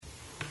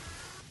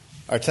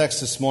Our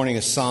text this morning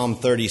is Psalm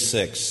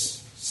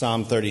 36.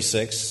 Psalm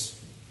 36.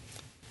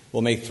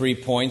 We'll make 3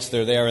 points.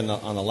 They're there on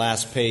the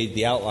last page.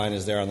 The outline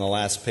is there on the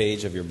last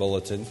page of your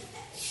bulletin.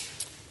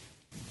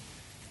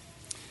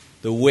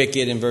 The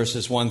wicked in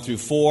verses 1 through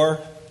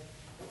 4.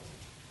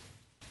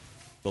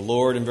 The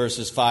Lord in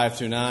verses 5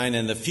 through 9.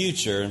 And the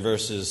future in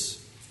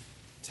verses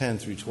 10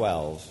 through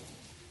 12.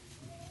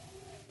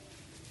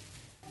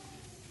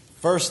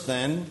 First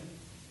then,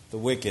 the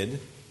wicked.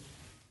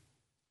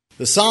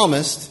 The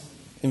psalmist,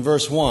 in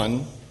verse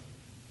 1,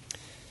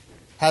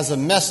 has a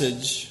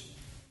message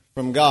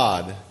from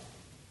God.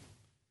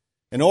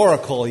 An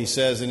oracle, he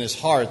says, in his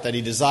heart that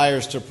he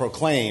desires to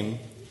proclaim,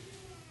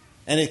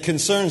 and it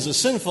concerns the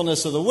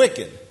sinfulness of the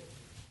wicked.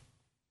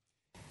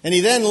 And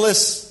he then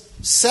lists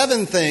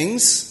 7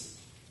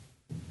 things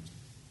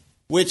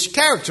which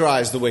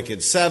characterize the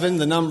wicked. 7,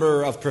 the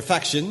number of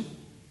perfection.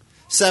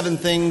 7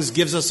 things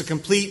gives us a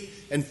complete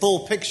and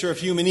full picture of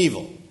human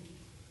evil.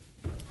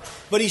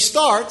 But he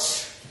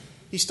starts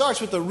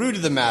with the root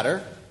of the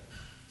matter,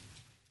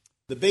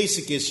 the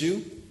basic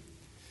issue,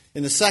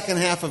 in the second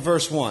half of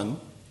verse 1.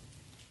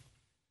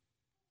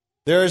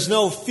 There is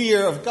no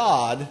fear of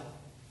God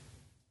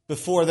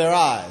before their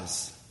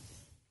eyes.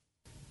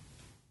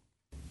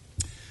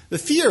 The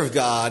fear of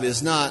God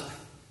is not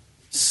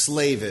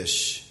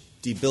slavish,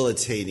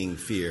 debilitating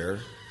fear,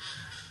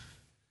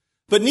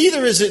 but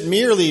neither is it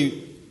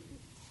merely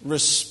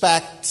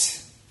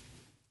respect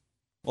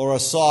or a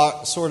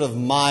sort of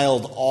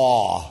mild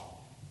awe.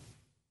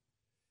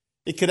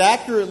 It could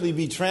accurately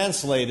be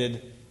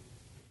translated,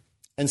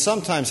 and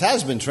sometimes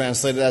has been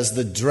translated, as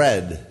the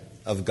dread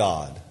of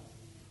God.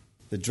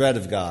 The dread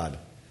of God.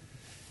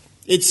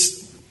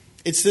 It's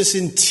this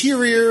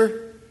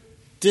interior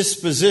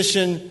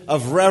disposition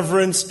of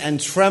reverence and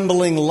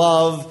trembling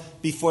love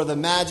before the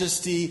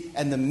majesty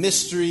and the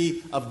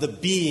mystery of the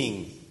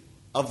being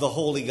of the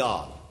holy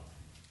God.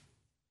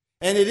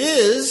 And it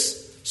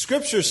is,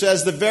 Scripture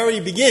says, the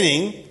very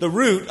beginning, the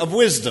root of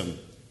wisdom.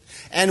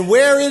 And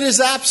where it is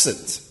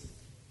absent,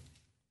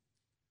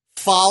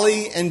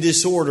 folly and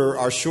disorder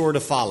are sure to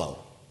follow.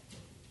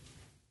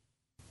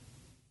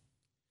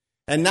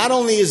 And not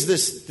only is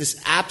this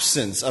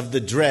absence of the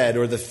dread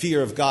or the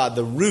fear of God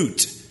the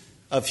root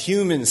of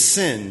human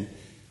sin,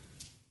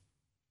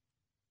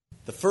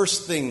 the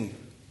first thing,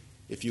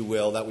 if you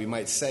will, that we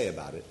might say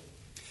about it,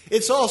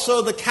 it's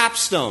also the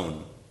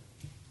capstone,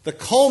 the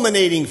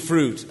culminating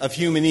fruit of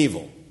human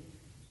evil.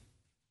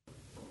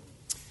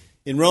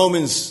 In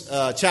Romans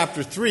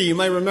chapter 3, you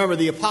might remember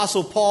the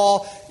Apostle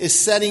Paul is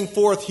setting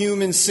forth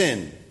human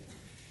sin.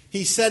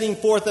 He's setting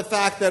forth the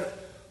fact that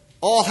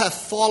all have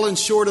fallen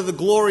short of the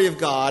glory of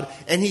God,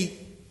 and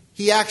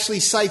he actually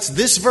cites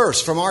this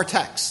verse from our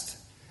text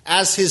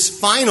as his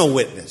final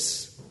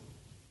witness.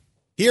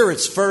 Here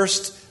it's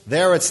first,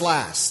 there it's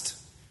last.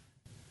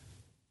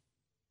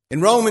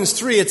 In Romans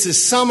 3, it's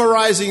his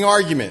summarizing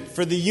argument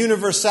for the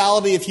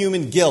universality of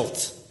human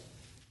guilt,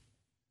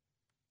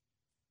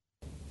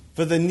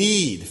 for the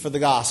need for the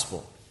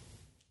gospel.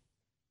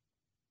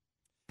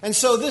 And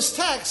so this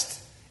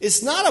text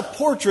is not a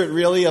portrait,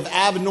 really, of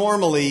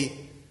abnormally,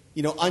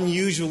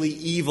 unusually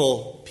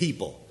evil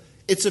people.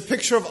 It's a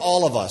picture of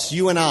all of us,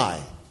 you and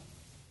I,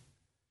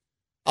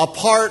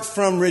 apart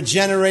from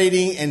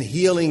regenerating and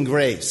healing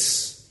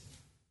grace.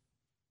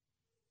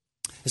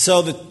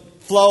 So the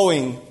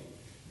flowing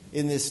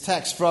in this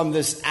text from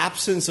this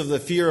absence of the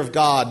fear of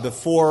God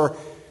before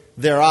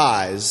their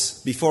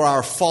eyes, before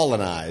our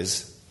fallen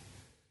eyes,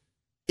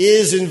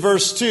 is in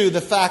verse 2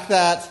 the fact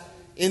that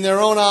in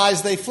their own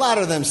eyes they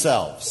flatter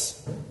themselves.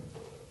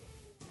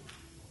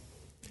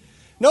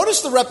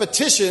 Notice the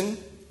repetition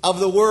of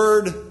the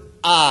word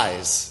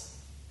eyes.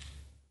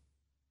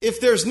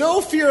 If there's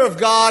no fear of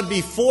God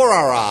before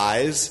our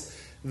eyes,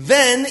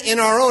 then in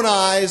our own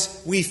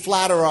eyes we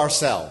flatter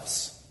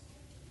ourselves.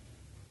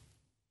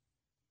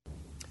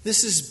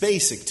 This is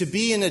basic. To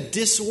be in a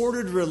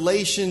disordered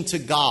relation to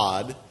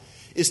God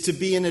is to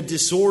be in a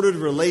disordered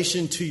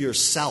relation to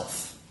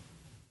yourself.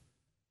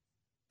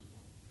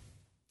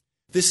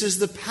 This is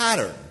the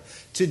pattern.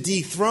 To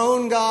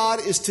dethrone God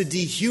is to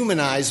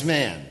dehumanize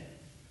man.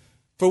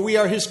 For we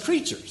are his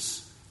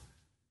creatures.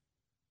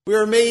 We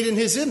are made in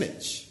his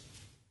image.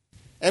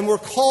 And we're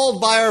called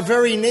by our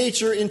very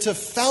nature into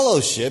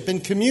fellowship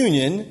and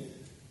communion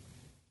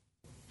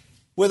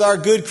with our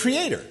good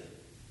Creator.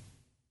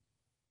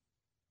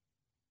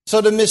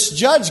 So to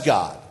misjudge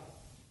God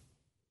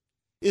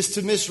is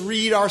to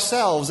misread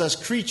ourselves as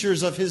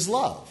creatures of his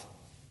love.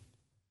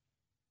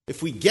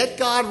 If we get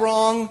God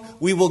wrong,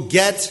 we will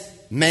get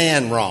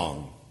man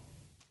wrong.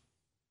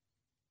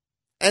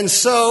 And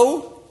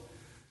so,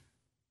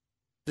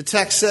 the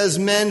text says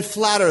men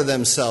flatter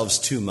themselves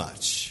too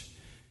much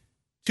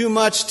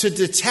to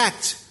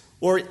detect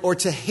or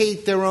to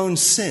hate their own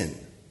sin.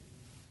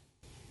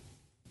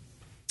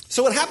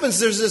 So what happens,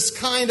 there's this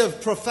kind of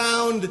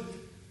profound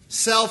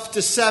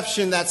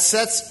self-deception that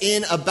sets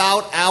in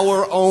about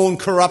our own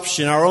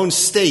corruption, our own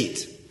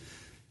state.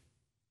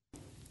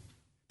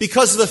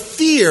 Because the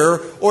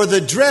fear or the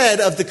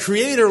dread of the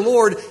Creator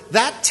Lord,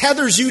 that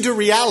tethers you to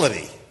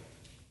reality.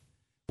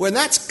 When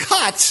that's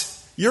cut,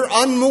 you're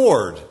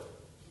unmoored.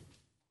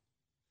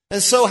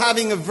 And so,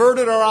 having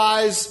averted our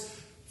eyes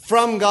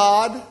from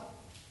God,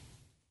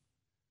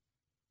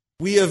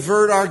 we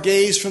avert our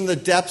gaze from the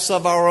depths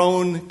of our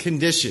own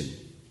condition.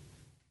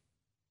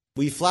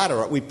 We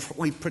flatter, we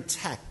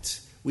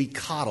protect, we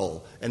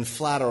coddle and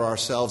flatter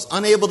ourselves,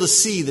 unable to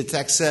see, the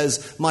text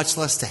says, much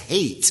less to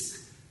hate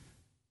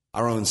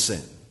our own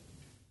sin.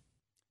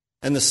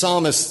 And the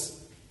psalmist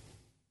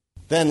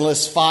then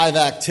lists 5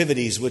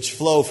 activities which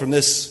flow from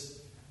this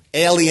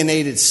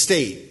alienated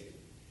state.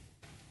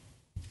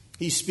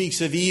 He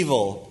speaks of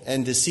evil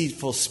and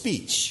deceitful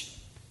speech.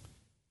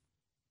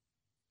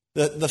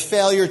 The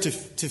failure to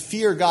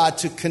fear God,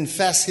 to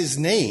confess His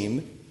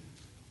name,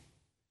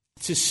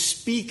 to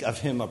speak of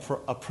Him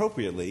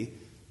appropriately,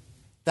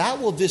 that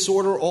will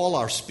disorder all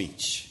our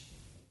speech.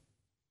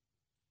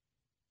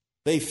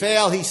 They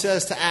fail, he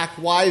says, to act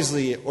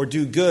wisely or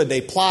do good.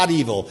 They plot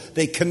evil.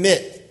 They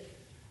commit.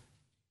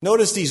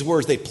 Notice these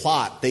words, they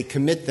plot, they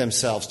commit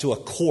themselves to a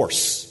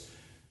course.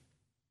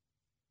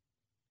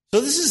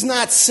 So this is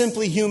not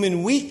simply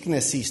human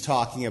weakness he's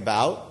talking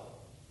about.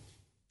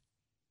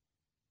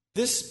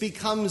 This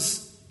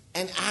becomes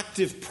an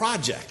active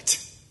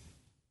project.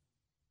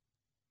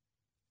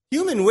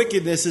 Human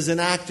wickedness is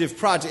an active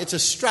project. It's a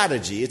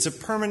strategy. It's a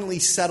permanently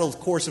settled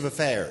course of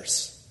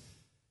affairs.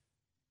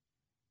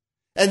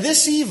 And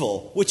this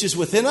evil, which is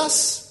within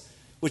us,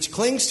 which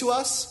clings to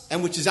us,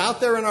 and which is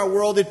out there in our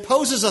world, it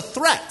poses a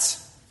threat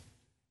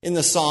in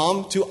the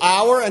psalm to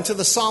our and to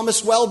the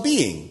psalmist's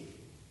well-being.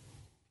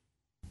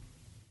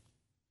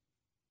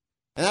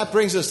 And that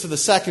brings us to the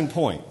second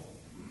point.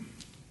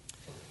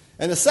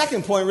 And the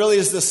second point really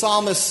is the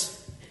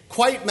psalmist's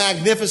quite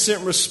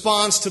magnificent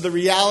response to the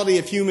reality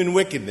of human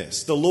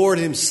wickedness, the Lord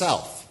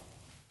Himself.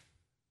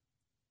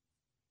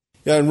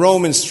 In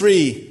Romans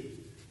 3,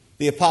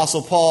 the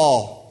Apostle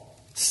Paul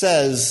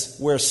says,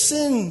 where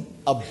sin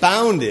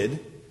abounded,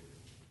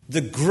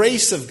 the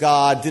grace of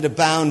God did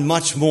abound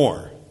much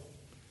more.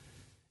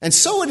 And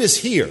so it is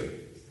here.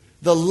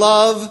 The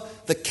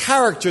love, the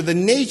character, the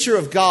nature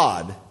of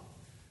God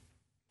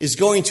is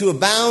going to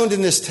abound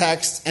in this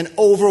text and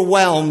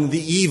overwhelm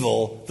the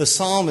evil the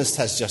psalmist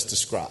has just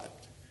described.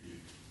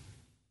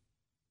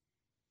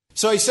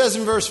 So he says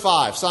in verse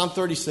 5, Psalm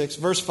 36,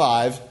 verse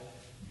 5,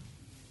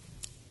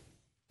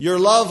 your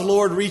love,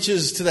 Lord,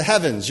 reaches to the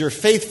heavens, your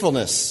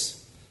faithfulness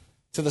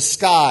to the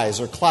skies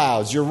or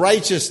clouds. Your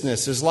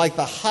righteousness is like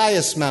the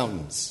highest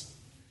mountains.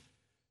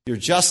 Your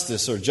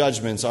justice or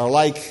judgments are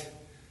like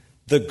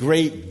the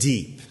great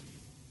deep.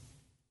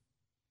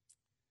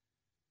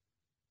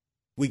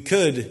 We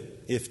could,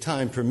 if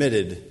time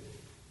permitted,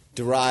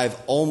 derive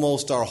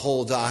almost our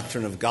whole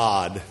doctrine of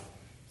God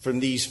from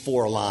these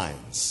 4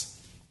 lines.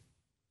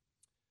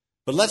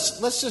 But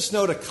let's just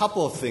note a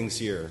couple of things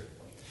here.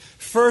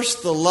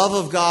 First, the love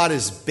of God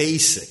is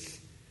basic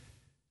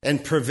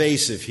and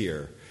pervasive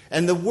here.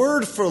 And the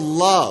word for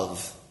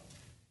love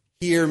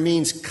here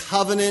means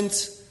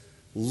covenant,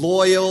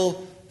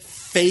 loyal,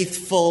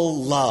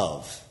 faithful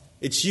love.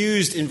 It's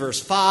used in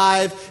verse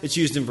 5, it's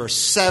used in verse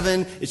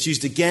 7, it's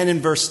used again in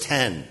verse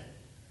 10.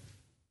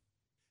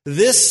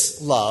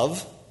 This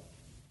love,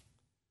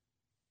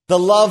 the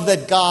love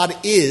that God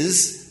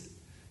is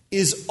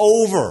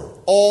over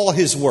all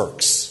His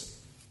works.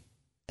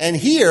 And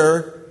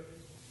here,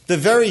 the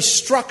very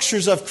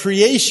structures of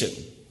creation,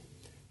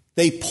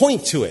 they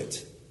point to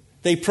it.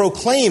 They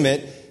proclaim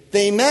it,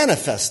 they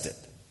manifest it.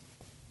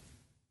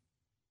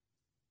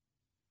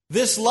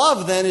 This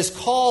love, then, is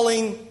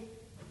calling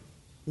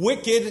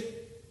wicked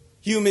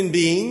human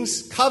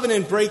beings,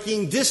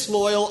 covenant-breaking,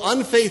 disloyal,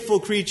 unfaithful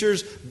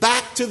creatures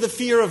back to the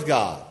fear of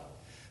God,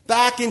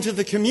 back into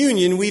the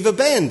communion we've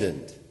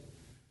abandoned.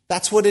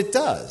 That's what it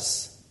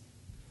does.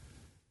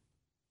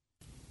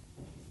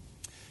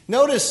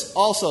 Notice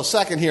also,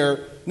 second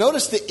here,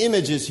 notice the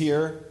images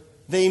here.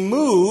 They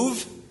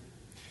move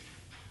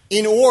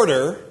in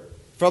order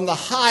from the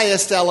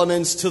highest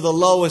elements to the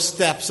lowest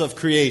depths of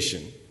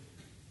creation.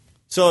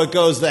 So it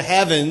goes the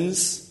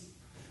heavens,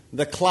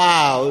 the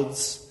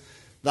clouds,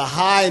 the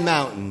high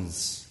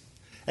mountains,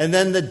 and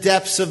then the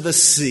depths of the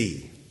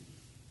sea.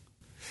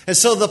 And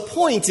so the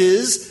point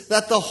is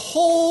that the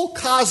whole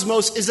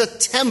cosmos is a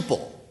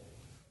temple,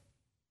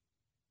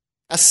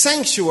 a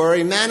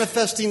sanctuary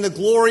manifesting the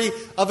glory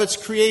of its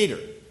creator.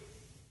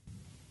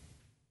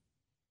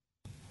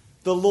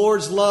 The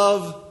Lord's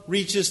love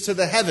reaches to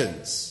the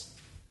heavens,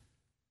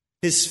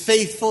 His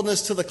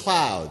faithfulness to the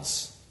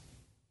clouds.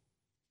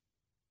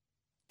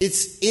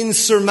 It's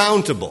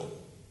insurmountable.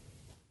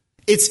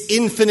 It's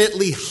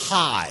infinitely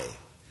high.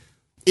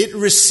 It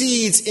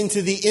recedes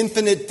into the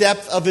infinite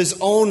depth of His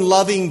own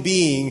loving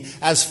being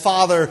as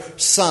Father,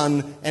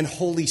 Son, and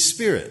Holy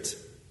Spirit.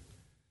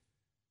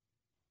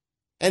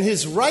 And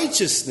His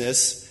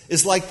righteousness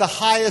is like the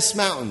highest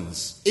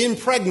mountains,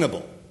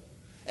 impregnable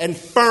and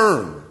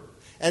firm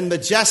and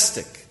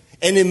majestic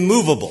and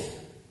immovable.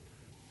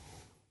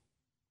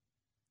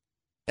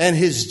 and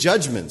his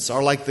judgments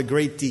are like the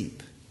great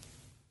deep,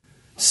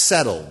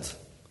 settled,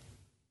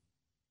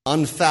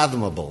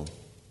 unfathomable,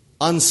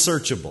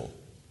 unsearchable,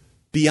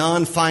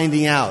 beyond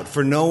finding out,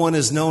 for no one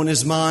has known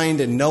his mind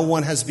and no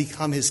one has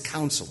become his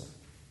counselor.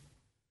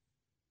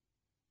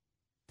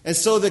 And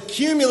so the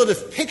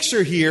cumulative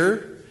picture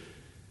here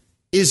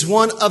is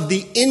one of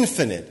the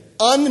infinite,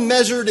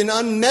 unmeasured and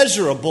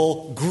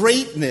unmeasurable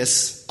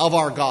greatness of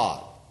our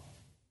God.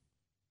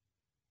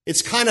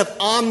 It's kind of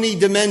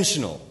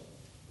omnidimensional.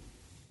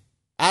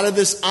 Out of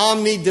this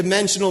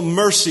omnidimensional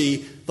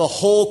mercy, the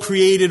whole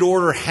created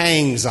order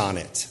hangs on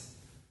it.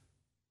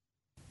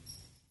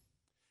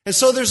 And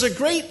so there's a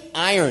great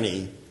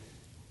irony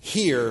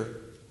here,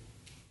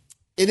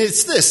 and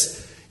it's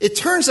this. It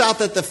turns out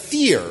that the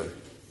fear,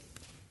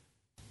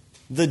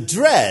 the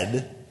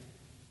dread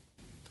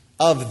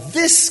of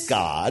this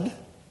God,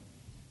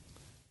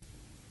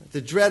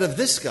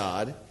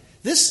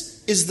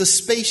 this is the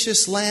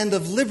spacious land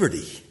of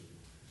liberty,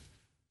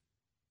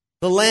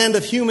 the land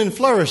of human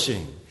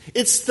flourishing.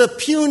 It's the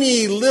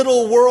puny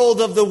little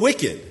world of the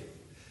wicked.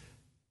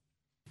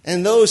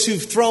 And those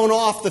who've thrown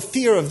off the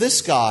fear of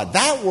this God,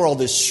 that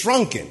world is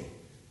shrunken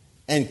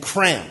and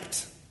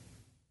cramped.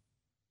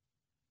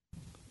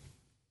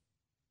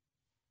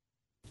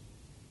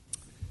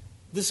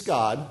 This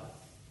God,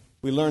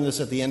 we learn this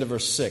at the end of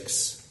verse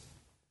 6,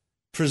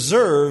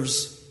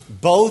 preserves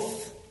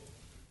both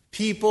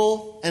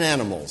people and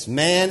animals,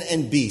 man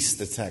and beast,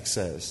 the text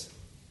says.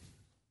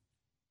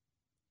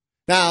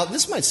 Now,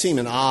 this might seem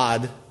an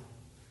odd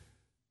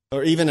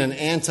or even an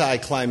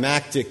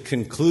anticlimactic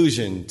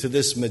conclusion to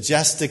this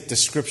majestic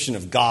description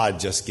of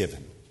God just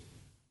given.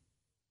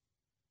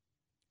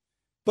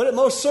 But it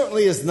most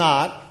certainly is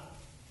not.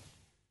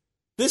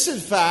 This, in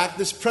fact,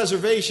 this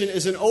preservation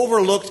is an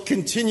overlooked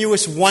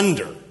continuous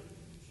wonder.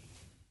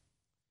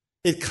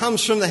 It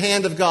comes from the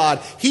hand of God.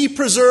 He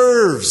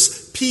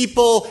preserves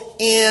people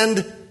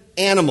and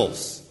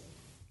animals.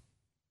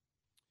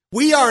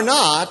 We are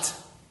not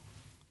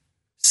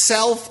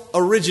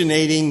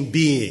self-originating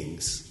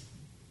beings.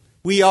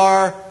 We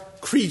are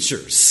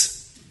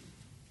creatures.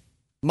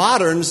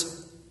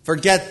 Moderns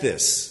forget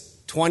this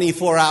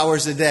 24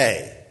 hours a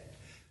day.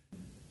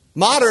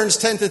 Moderns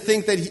tend to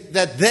think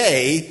that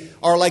they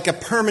are like a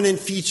permanent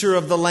feature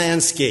of the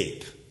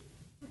landscape.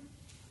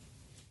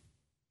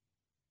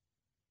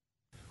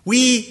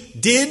 We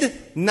did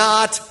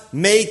not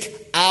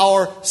make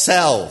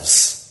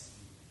ourselves.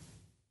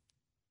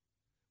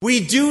 We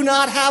do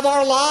not have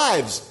our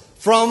lives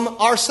from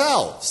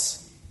ourselves.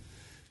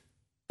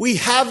 We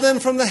have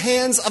them from the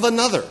hands of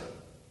another.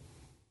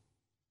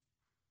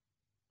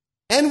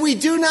 And we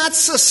do not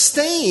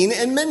sustain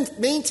and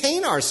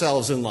maintain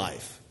ourselves in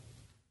life.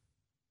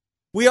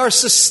 We are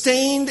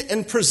sustained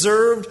and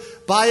preserved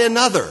by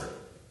another.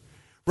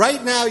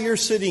 Right now you're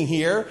sitting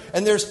here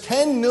and there's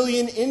 10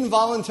 million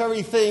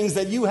involuntary things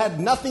that you had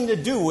nothing to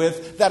do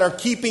with that are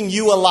keeping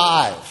you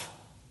alive.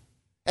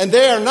 And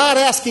they are not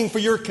asking for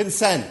your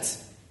consent.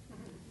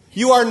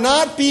 You are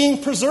not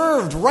being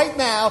preserved right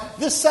now,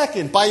 this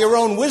second, by your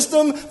own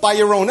wisdom, by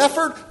your own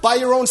effort, by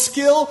your own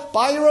skill,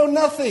 by your own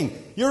nothing.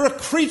 You're a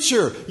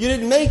creature. You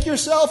didn't make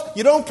yourself.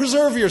 You don't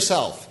preserve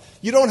yourself.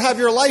 You don't have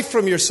your life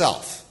from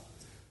yourself.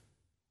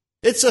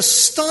 It's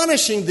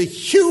astonishing the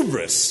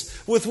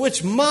hubris with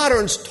which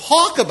moderns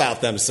talk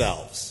about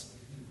themselves.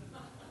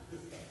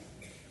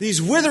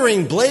 These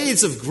withering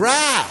blades of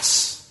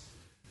grass.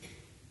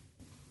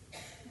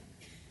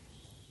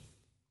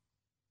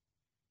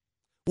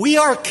 We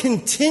are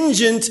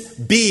contingent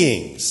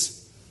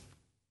beings.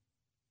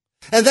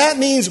 And that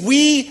means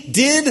we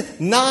did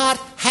not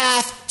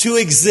have to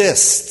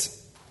exist.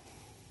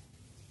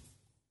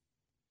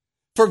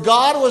 For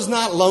God was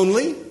not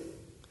lonely.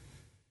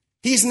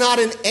 He's not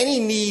in any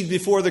need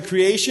before the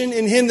creation.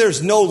 In him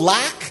there's no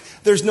lack,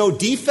 there's no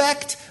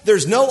defect,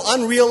 there's no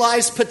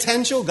unrealized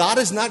potential. God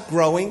is not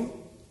growing.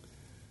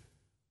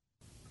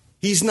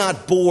 He's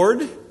not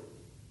bored.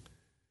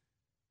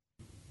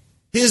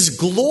 His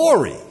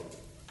glory,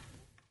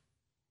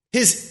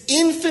 his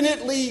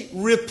infinitely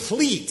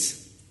replete,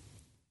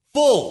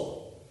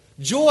 full,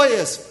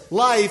 joyous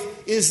life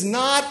is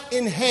not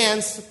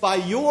enhanced by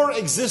your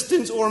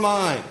existence or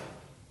mine,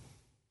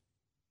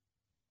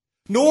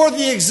 nor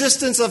the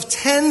existence of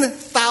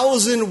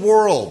 10,000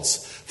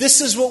 worlds. This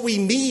is what we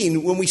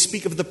mean when we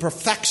speak of the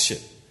perfection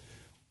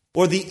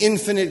or the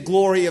infinite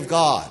glory of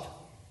God.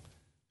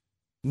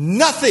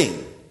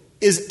 Nothing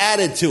is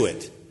added to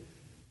it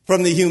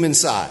from the human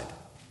side.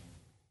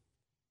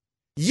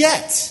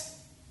 Yet,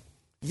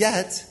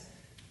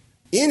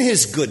 in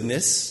his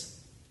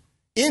goodness,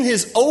 in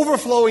his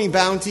overflowing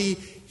bounty,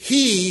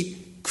 he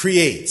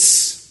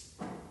creates.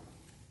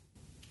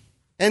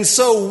 And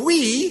so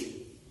we,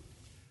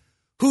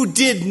 who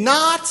did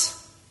not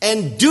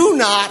and do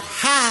not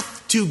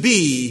have to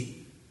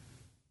be,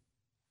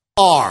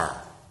 are.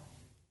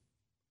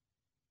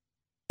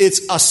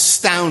 It's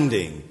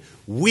astounding.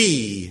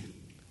 We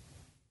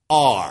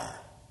are.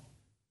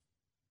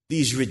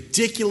 These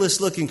ridiculous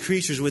looking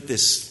creatures with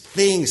this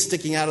thing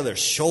sticking out of their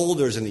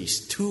shoulders and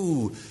these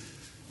two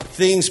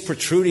things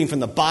protruding from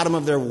the bottom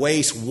of their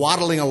waist,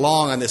 waddling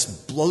along on this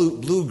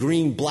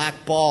blue-green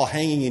black ball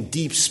hanging in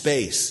deep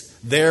space.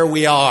 There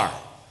we are.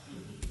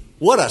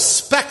 What a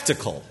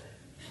spectacle.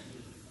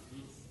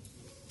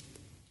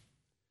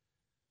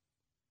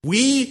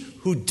 We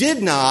who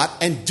did not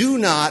and do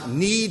not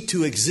need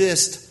to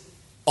exist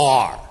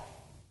are.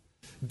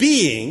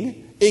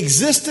 Being,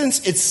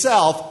 existence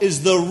itself,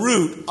 is the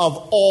root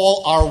of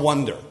all our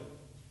wonder.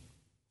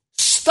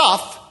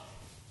 Stuff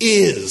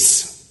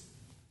is.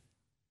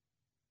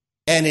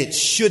 And it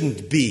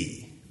shouldn't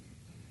be.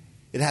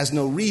 It has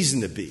no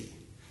reason to be.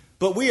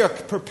 But we are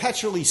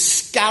perpetually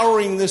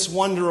scouring this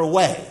wonder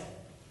away,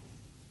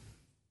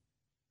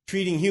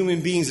 treating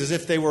human beings as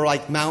if they were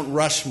like Mount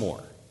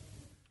Rushmore.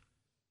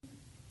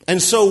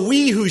 And so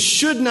we who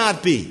should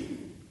not be,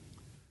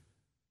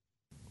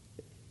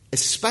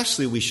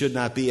 especially we should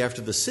not be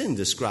after the sin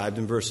described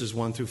in verses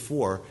 1 through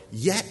 4,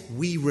 yet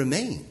we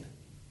remain.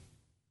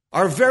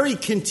 Our very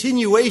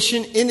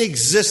continuation in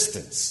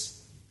existence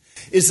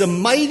is a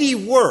mighty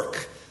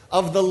work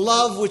of the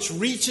love which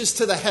reaches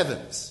to the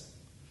heavens.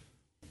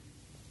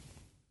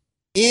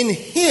 In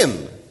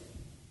Him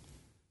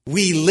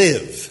we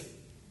live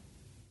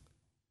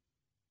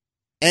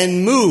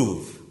and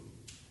move.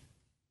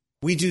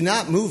 We do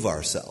not move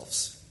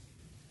ourselves.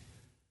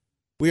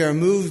 We are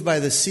moved by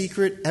the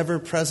secret,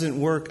 ever-present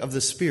work of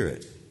the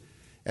Spirit.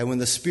 And when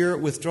the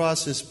Spirit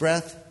withdraws His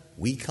breath,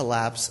 we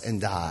collapse and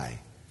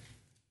die.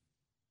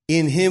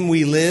 In Him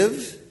we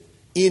live.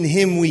 In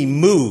Him we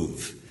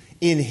move.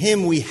 In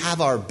Him we have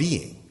our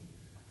being.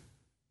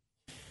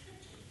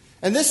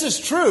 And this is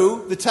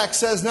true, the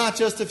text says, not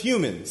just of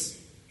humans,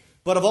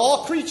 but of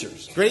all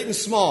creatures, great and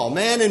small,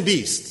 man and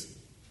beast.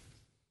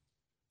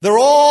 They're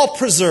all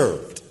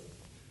preserved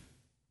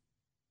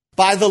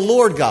by the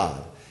Lord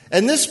God.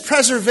 And this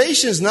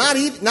preservation is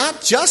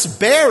not just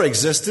bare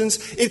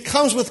existence, it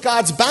comes with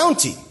God's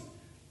bounty,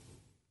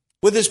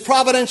 with His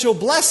providential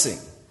blessing.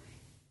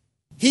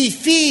 He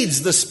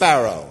feeds the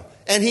sparrow.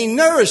 And He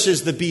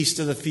nourishes the beast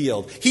of the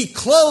field. He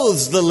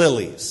clothes the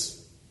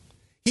lilies.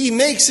 He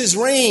makes His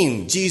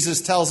rain,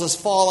 Jesus tells us,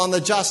 fall on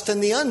the just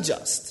and the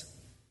unjust.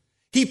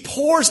 He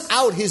pours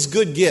out His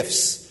good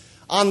gifts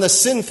on the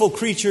sinful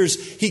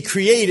creatures He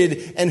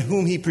created and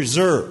whom He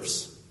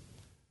preserves.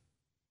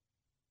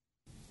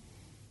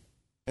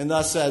 And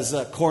thus, as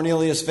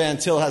Cornelius Van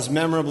Til has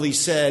memorably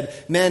said,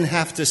 men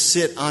have to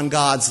sit on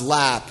God's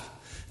lap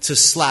to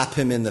slap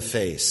Him in the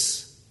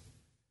face.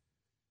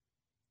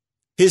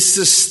 His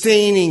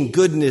sustaining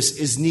goodness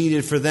is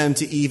needed for them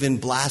to even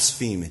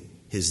blaspheme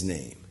His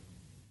name.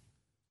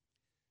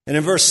 And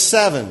in verse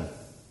 7,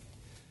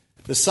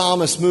 the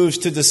psalmist moves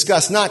to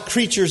discuss not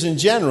creatures in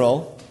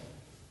general,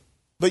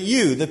 but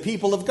you, the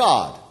people of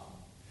God.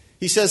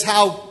 He says,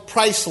 how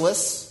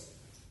priceless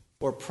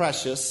or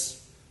precious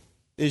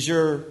is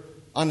your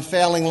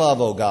unfailing love,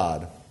 O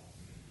God.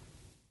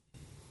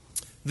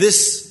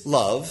 This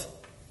love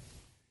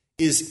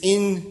is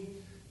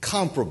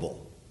incomparable.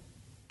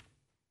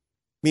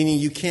 Meaning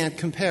you can't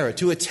compare it.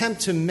 To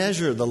attempt to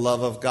measure the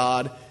love of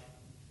God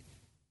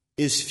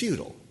is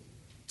futile.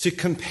 To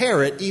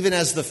compare it, even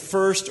as the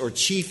first or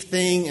chief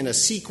thing in a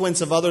sequence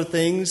of other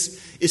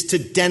things, is to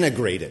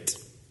denigrate it.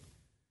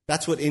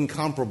 That's what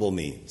incomparable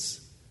means.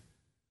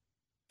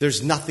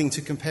 There's nothing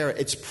to compare it.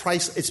 It's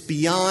priceless. It's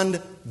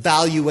beyond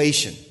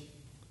valuation.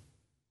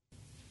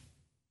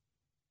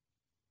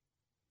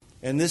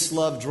 And this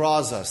love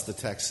draws us, the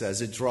text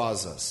says. It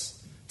draws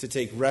us to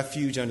take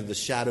refuge under the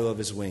shadow of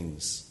His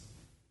wings.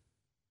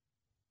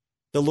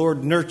 The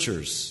Lord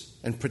nurtures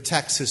and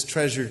protects His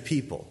treasured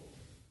people.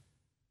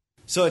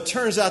 So it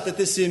turns out that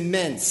this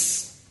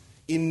immense,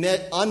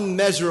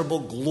 unmeasurable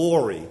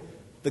glory,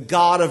 the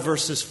God of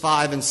verses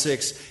 5 and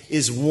 6,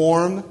 is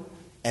warm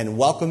and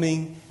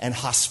welcoming and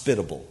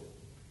hospitable.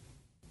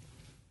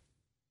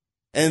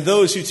 And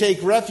those who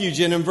take refuge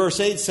in Him, verse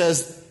 8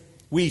 says,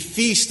 we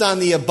feast on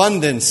the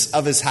abundance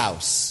of His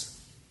house.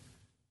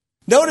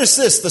 Notice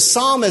this, the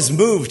psalm has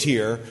moved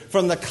here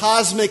from the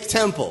cosmic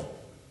temple,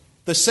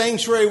 the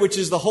sanctuary which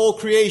is the whole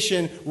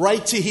creation,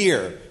 right to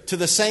here, to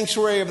the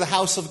sanctuary of the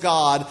house of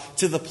God,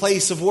 to the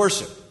place of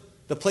worship,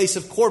 the place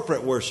of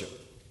corporate worship.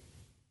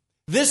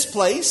 This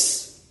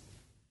place,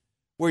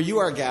 where you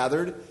are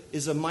gathered,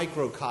 is a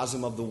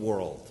microcosm of the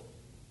world.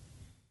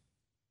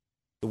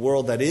 The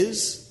world that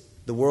is,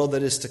 the world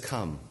that is to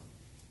come.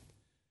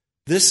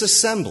 This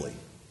assembly,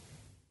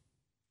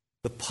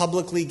 the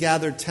publicly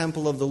gathered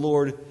temple of the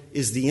Lord,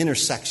 is the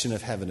intersection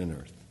of heaven and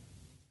earth.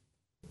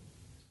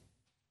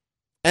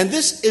 And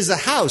this is a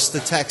house, the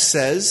text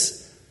says.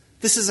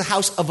 This is a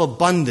house of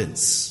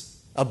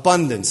abundance.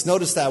 Abundance.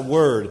 Notice that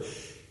word.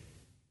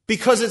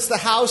 Because it's the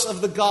house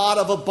of the God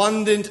of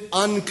abundant,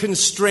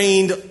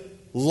 unconstrained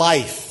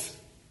life.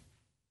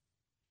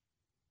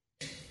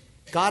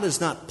 God is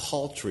not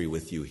paltry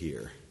with you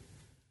here.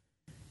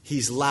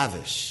 He's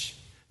lavish.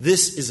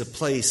 This is a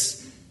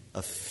place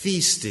of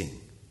feasting.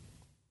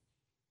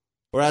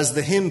 Or as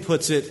the hymn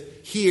puts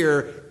it,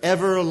 here,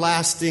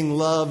 everlasting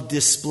love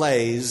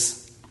displays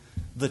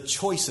the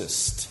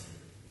choicest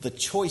the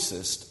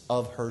choicest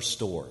of her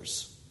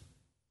stores.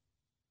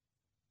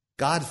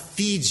 God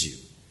feeds you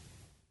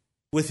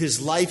with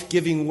his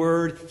life-giving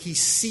word. He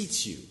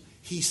seats you.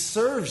 He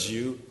serves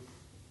you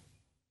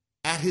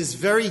at his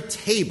very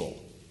table.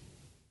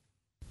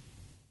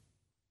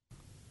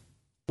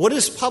 What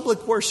is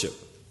public worship?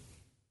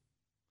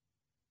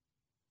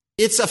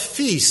 It's a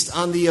feast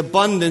on the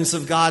abundance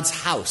of God's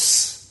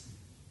house,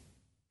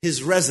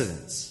 his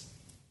residence.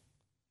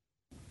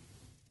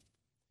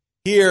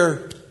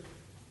 Here,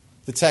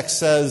 the text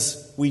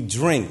says, we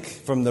drink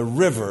from the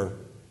river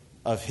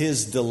of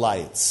his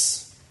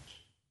delights.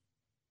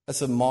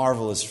 That's a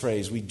marvelous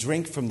phrase. We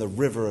drink from the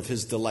river of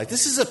his delight.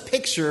 This is a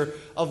picture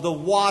of the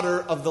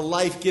water of the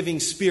life-giving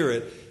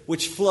Spirit,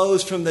 which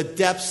flows from the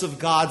depths of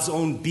God's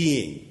own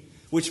being,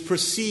 which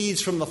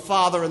proceeds from the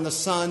Father and the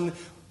Son,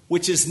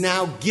 which is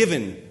now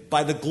given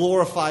by the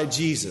glorified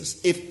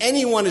Jesus. If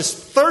anyone is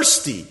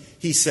thirsty,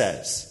 he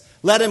says,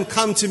 let him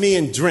come to me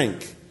and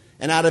drink,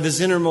 and out of his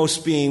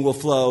innermost being will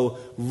flow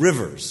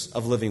rivers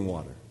of living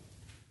water.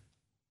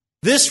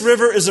 This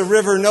river is a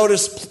river,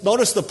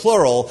 notice the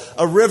plural,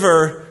 a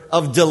river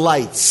of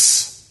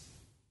delights.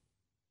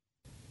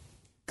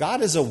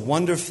 God is a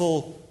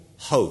wonderful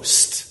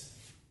host.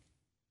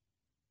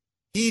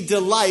 He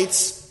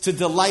delights to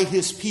delight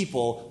his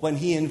people when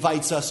he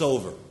invites us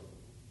over.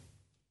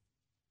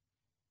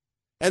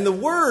 And the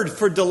word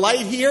for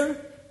delight here,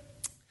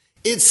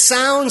 it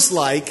sounds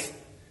like,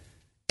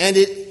 and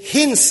it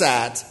hints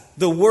at,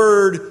 the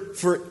word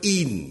for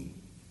Eden.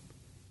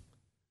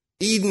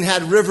 Eden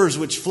had rivers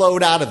which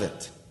flowed out of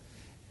it.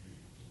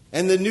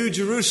 And the New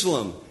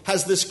Jerusalem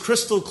has this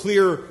crystal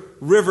clear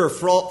river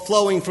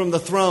flowing from the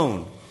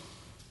throne.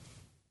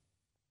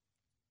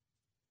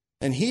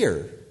 And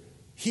here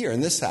in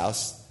this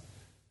house,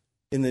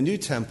 in the new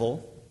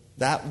temple,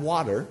 that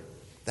water,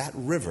 that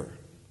river,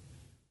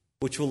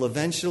 which will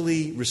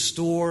eventually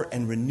restore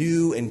and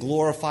renew and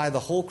glorify the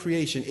whole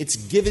creation, it's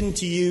given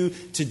to you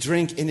to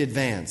drink in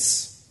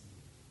advance.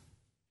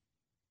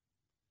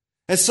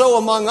 And so,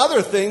 among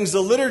other things,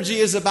 the liturgy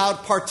is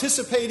about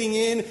participating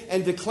in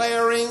and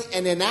declaring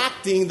and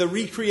enacting the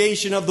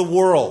recreation of the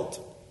world.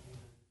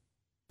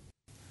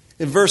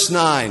 In verse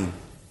 9,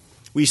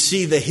 we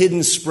see the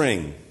hidden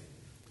spring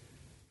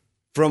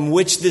from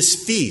which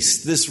this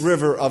feast, this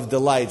river of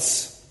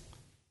delights,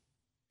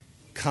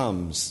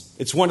 comes.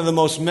 It's one of the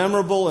most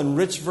memorable and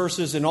rich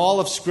verses in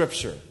all of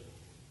Scripture.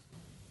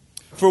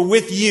 For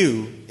with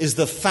you is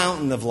the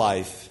fountain of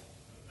life.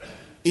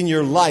 In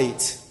your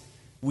light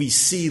we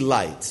see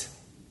light.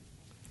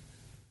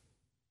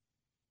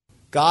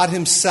 God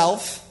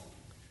himself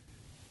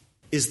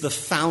is the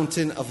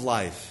fountain of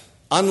life.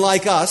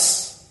 Unlike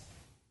us,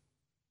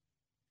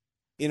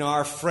 in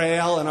our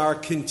frail and our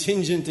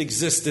contingent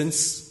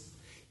existence,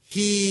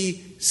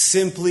 he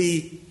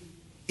simply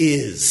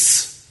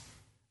is.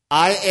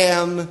 I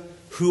am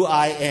who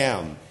I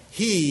am.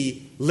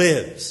 He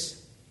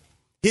lives.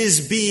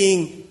 His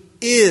being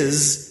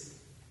is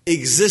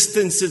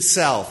existence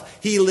itself.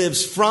 He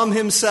lives from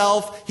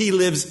himself. He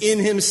lives in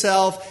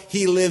himself.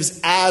 He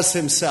lives as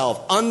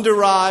himself.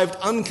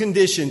 Underived,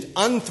 unconditioned,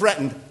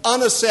 unthreatened,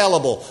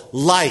 unassailable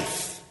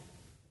life.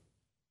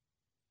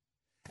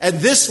 And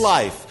this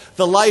life,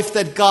 the life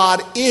that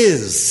God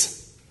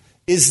is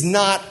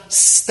not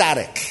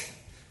static.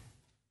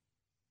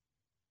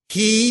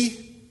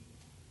 He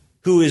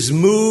who is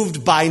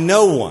moved by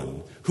no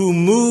one, who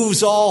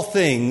moves all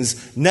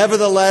things,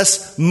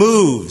 nevertheless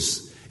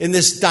moves in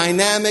this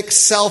dynamic,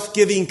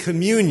 self-giving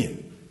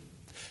communion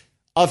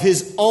of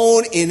his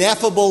own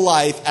ineffable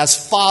life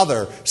as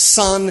Father,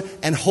 Son,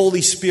 and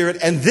Holy Spirit.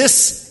 And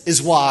this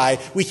is why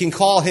we can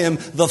call him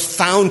the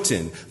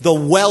fountain, the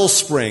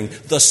wellspring,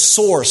 the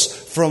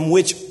source from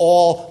which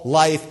all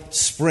life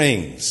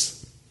springs.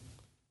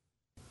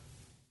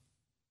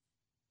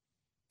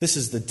 This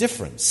is the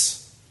difference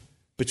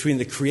between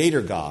the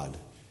Creator God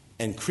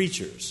and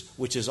creatures,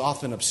 which is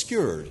often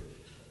obscured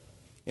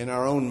in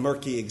our own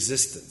murky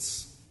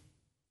existence.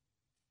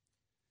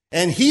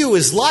 And he who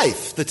is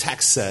life, the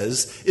text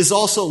says, is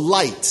also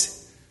light.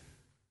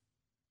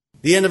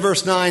 The end of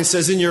verse 9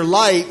 says, in your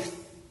light,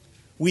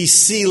 we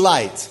see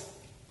light.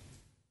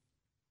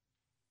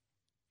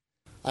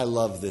 I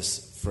love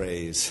this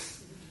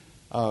phrase.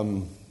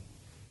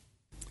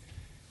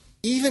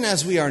 Even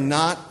as we are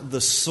not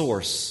the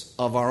source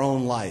of our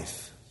own life,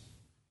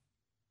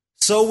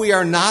 so we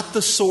are not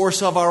the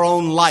source of our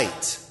own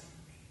light.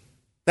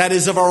 That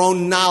is, of our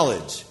own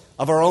knowledge,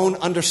 of our own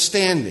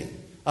understanding,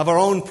 of our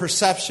own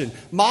perception.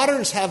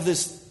 Moderns have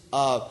this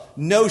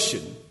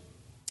notion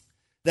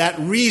that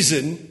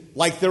reason,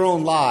 like their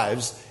own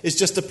lives, is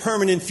just a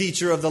permanent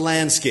feature of the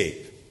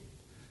landscape.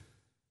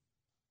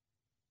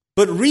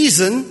 But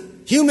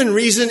reason, human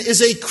reason,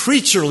 is a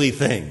creaturely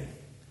thing.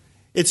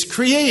 It's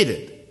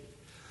created.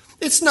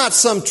 It's not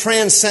some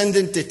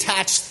transcendent,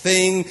 detached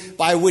thing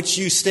by which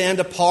you stand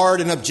apart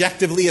and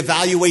objectively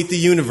evaluate the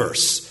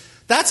universe.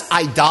 That's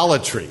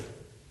idolatry.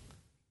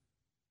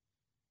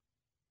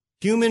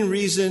 Human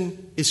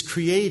reason is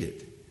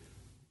created,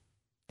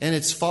 and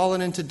it's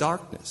fallen into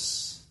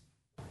darkness.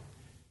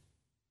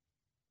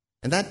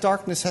 And that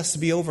darkness has to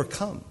be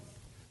overcome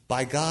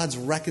by God's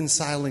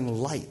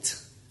reconciling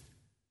light.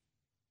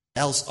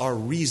 Else our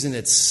reason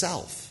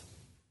itself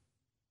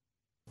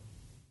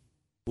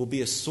will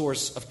be a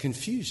source of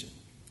confusion.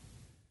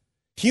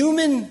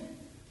 Human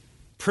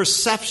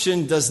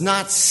perception does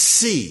not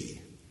see,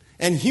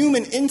 and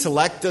human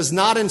intellect does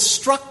not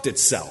instruct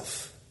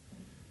itself.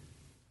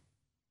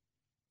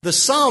 The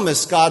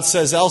psalmist, God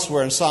says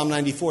elsewhere in Psalm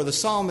 94, the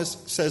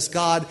psalmist says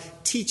God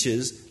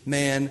teaches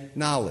man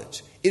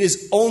knowledge. It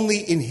is only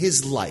in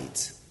his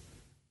light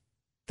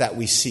that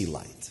we see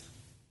light.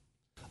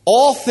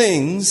 All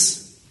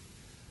things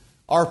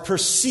are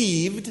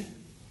perceived,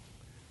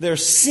 they're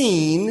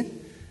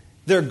seen,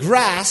 they're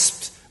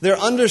grasped, they're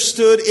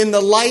understood in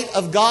the light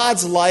of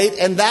God's light,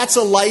 and that's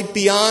a light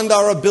beyond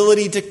our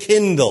ability to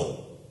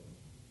kindle.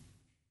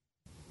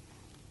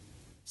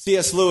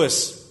 C.S.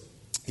 Lewis,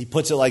 he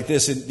puts it like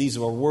this, and these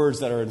are words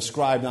that are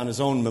inscribed on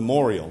his own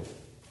memorial.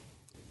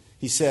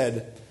 He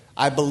said,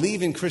 "I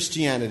believe in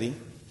Christianity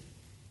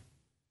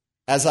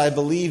as I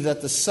believe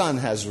that the sun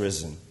has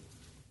risen,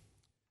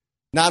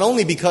 not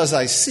only because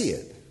I see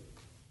it,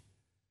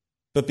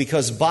 but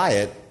because by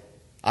it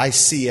I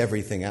see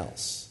everything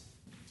else."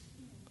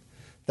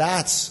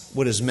 That's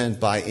what is meant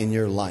by "in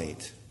your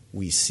light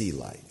we see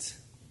light."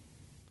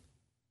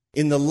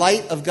 In the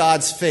light of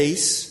God's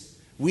face,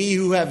 we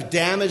who have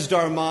damaged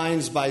our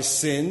minds by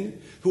sin,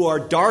 who are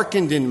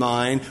darkened in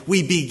mind,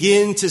 we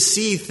begin to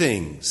see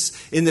things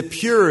in the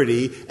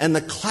purity and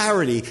the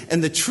clarity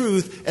and the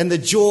truth and the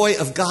joy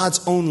of God's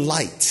own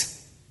light.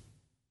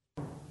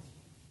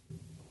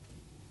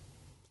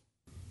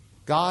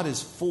 God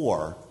is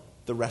for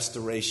the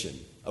restoration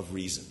of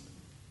reason.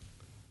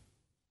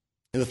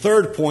 And the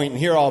third point, and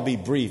here I'll be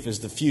brief, is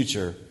the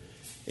future.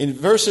 In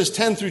verses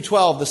 10 through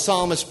 12, the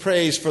psalmist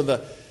prays for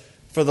the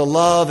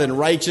love and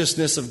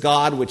righteousness of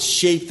God which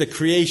shaped the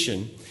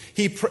creation,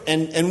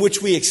 and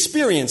which we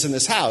experience in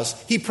this house.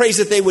 He prays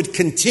that they would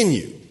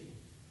continue.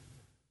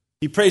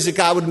 He prays that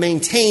God would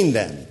maintain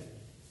them,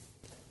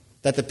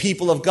 that the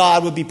people of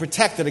God would be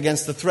protected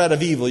against the threat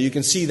of evil. You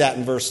can see that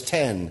in verse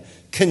 10.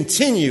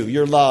 Continue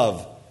your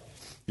love,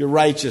 your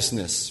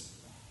righteousness.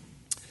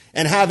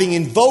 And having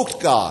invoked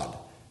God,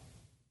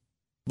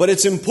 but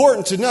it's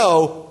important to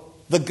know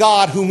the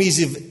God whom he's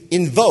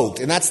invoked,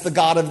 and that's the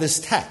God of this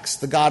text,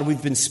 the God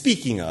we've been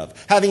speaking of.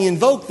 Having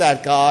invoked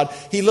that God,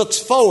 he looks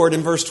forward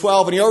in verse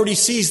 12, and he already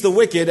sees the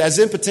wicked as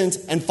impotent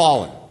and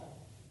fallen.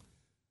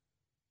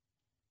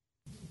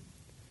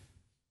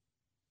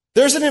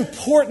 There's an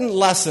important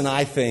lesson,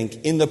 I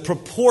think, in the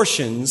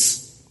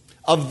proportions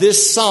of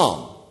this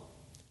psalm.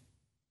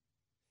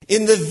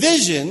 In the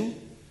vision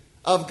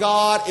of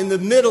God in the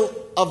middle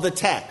of the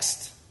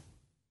text.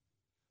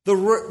 The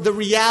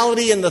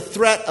reality and the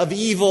threat of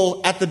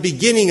evil at the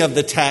beginning of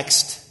the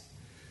text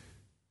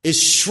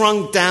is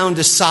shrunk down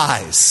to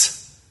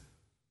size.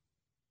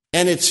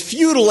 And its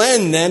futile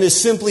end then is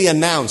simply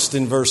announced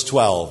in verse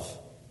 12.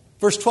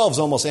 Verse 12 is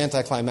almost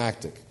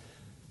anticlimactic.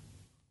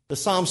 The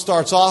psalm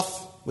starts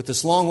off with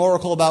this long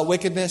oracle about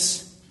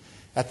wickedness.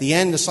 At the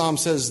end, the psalm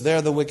says,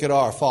 "There the wicked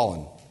are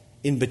fallen."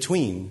 In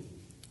between,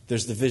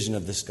 there's the vision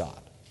of this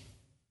God.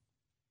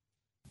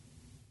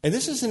 And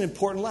this is an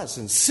important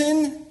lesson.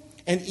 Sin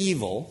and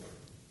evil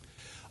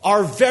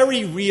are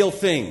very real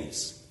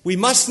things. We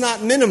must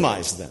not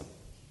minimize them.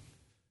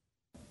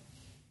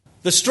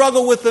 The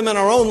struggle with them in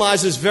our own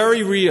lives is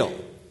very real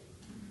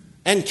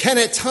and can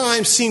at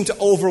times seem to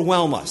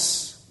overwhelm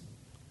us.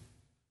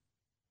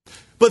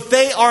 But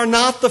they are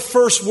not the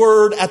first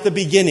word at the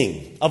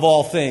beginning of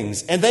all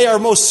things, and they are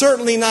most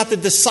certainly not the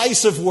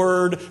decisive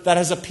word that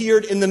has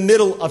appeared in the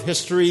middle of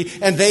history,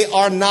 and they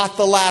are not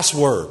the last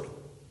word.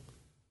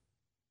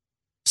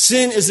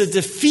 Sin is a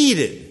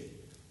defeated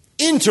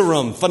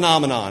interim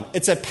phenomenon.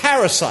 It's a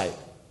parasite.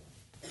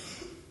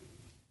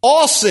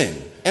 All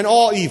sin and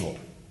all evil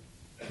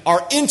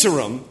are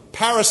interim,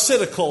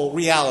 parasitical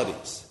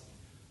realities.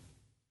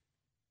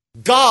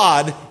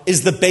 God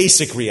is the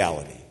basic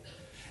reality.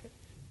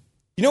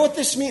 You know what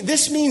this means?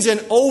 This means an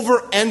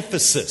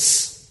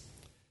overemphasis,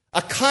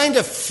 a kind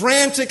of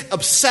frantic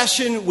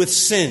obsession with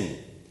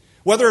sin.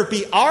 Whether it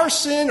be our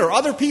sin or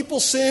other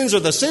people's sins or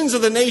the sins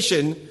of the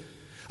nation,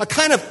 a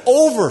kind of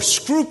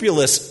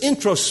over-scrupulous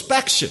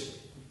introspection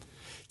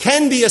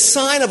can be a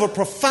sign of a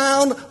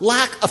profound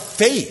lack of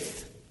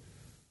faith,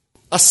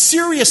 a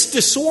serious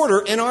disorder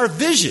in our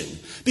vision,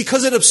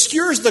 because it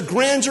obscures the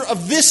grandeur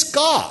of this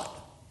God.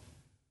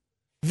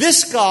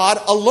 This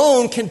God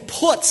alone can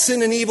put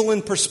sin and evil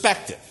in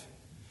perspective.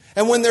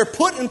 And when they're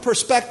put in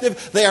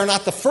perspective, they are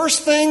not the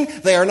first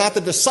thing, they are not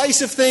the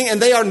decisive thing,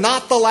 and they are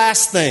not the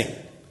last thing.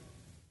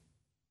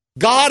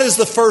 God is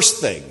the first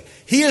thing.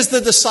 He is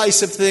the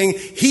decisive thing.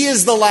 He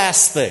is the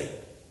last thing.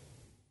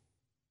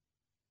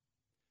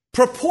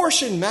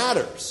 Proportion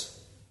matters.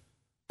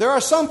 There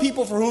are some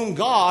people for whom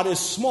God is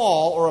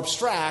small or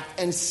abstract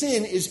and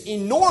sin is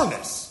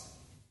enormous.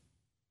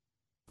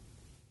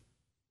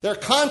 Their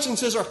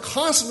consciences are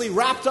constantly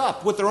wrapped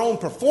up with their own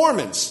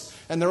performance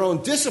and their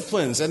own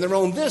disciplines and their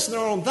own this and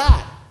their own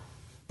that.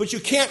 But you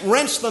can't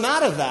wrench them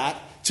out of that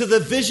to the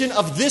vision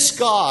of this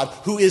God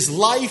who is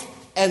life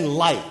and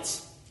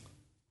light,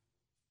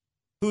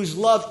 whose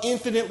love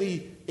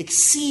infinitely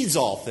exceeds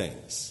all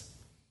things.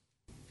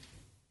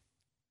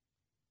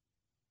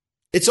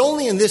 It's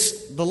only in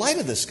the light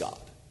of this God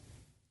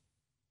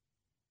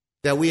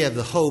that we have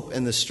the hope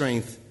and the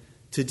strength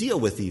to deal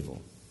with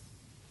evil.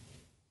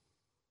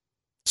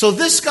 So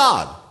this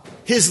God,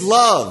 his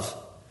love,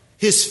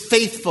 his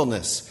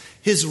faithfulness,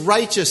 his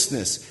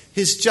righteousness,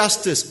 his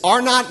justice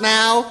are not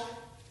now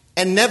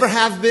and never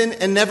have been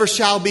and never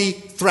shall be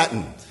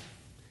threatened.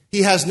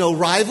 He has no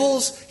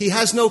rivals. He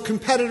has no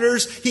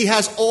competitors. He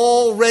has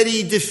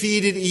already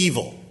defeated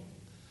evil.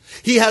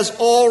 He has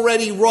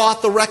already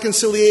wrought the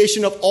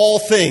reconciliation of all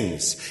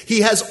things.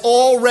 He has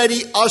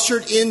already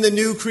ushered in the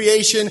new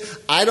creation.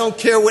 I don't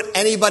care what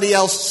anybody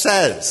else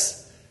says.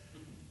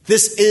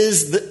 This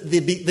is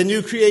the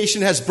new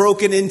creation has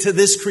broken into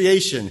this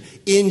creation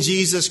in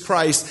Jesus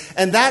Christ.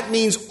 And that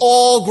means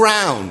all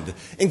ground,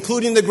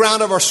 including the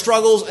ground of our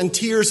struggles and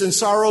tears and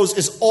sorrows,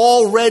 is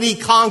already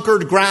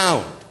conquered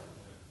ground.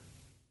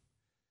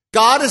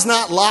 God is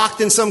not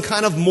locked in some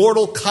kind of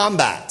mortal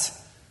combat.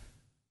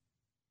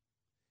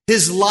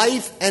 His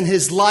life and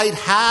his light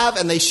have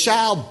and they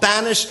shall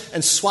banish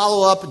and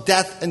swallow up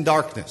death and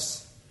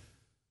darkness.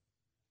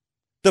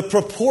 The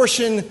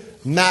proportion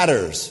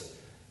matters.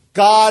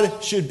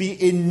 God should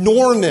be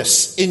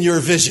enormous in your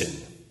vision.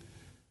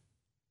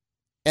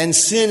 And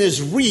sin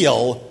is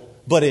real,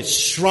 but it's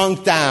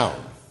shrunk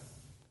down.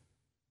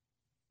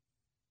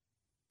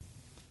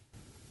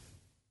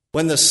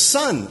 When the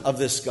Son of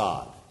this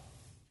God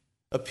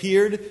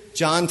appeared,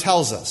 John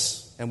tells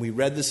us, and we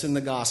read this in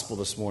the gospel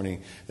this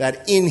morning,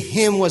 that in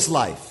him was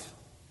life,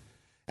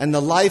 and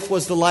the life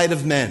was the light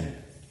of men.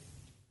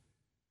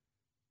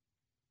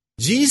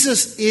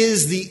 Jesus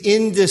is the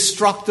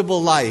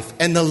indestructible life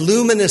and the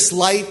luminous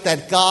light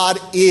that God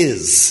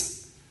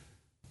is.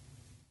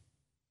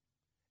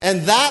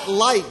 And that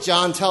light,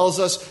 John tells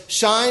us,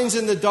 shines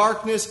in the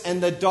darkness,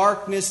 and the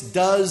darkness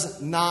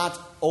does not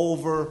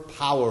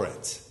overpower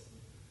it.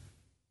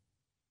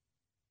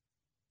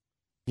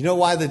 You know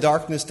why the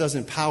darkness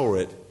doesn't power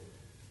it?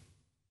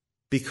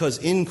 Because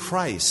in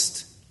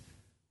Christ,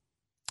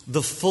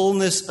 the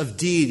fullness of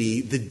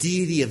deity, the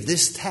deity of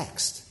this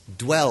text,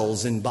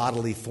 dwells in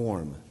bodily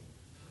form.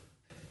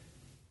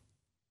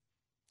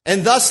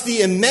 And thus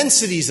the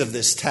immensities of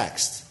this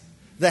text,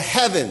 the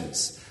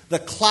heavens, the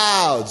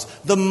clouds,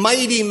 the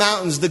mighty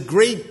mountains, the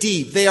great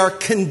deep, they are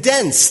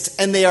condensed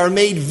and they are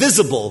made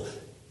visible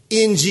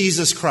in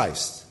Jesus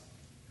Christ.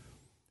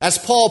 As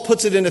Paul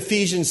puts it in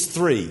Ephesians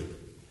 3,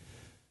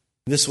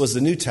 this was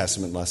the New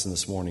Testament lesson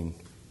this morning.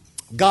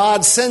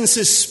 God sends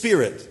his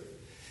Spirit,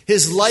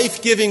 his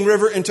life-giving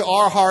river into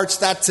our hearts,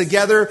 that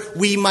together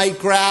we might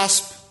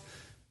grasp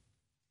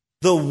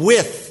the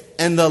width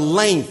and the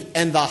length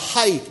and the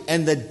height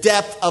and the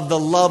depth of the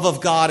love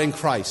of God in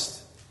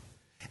Christ.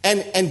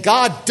 And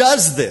God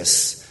does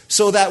this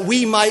so that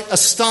we might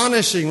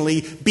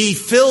astonishingly be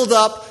filled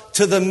up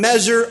to the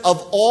measure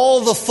of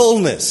all the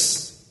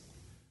fullness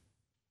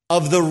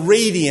of the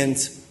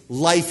radiant,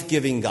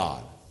 life-giving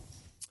God.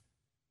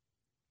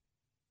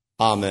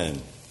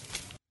 Amen.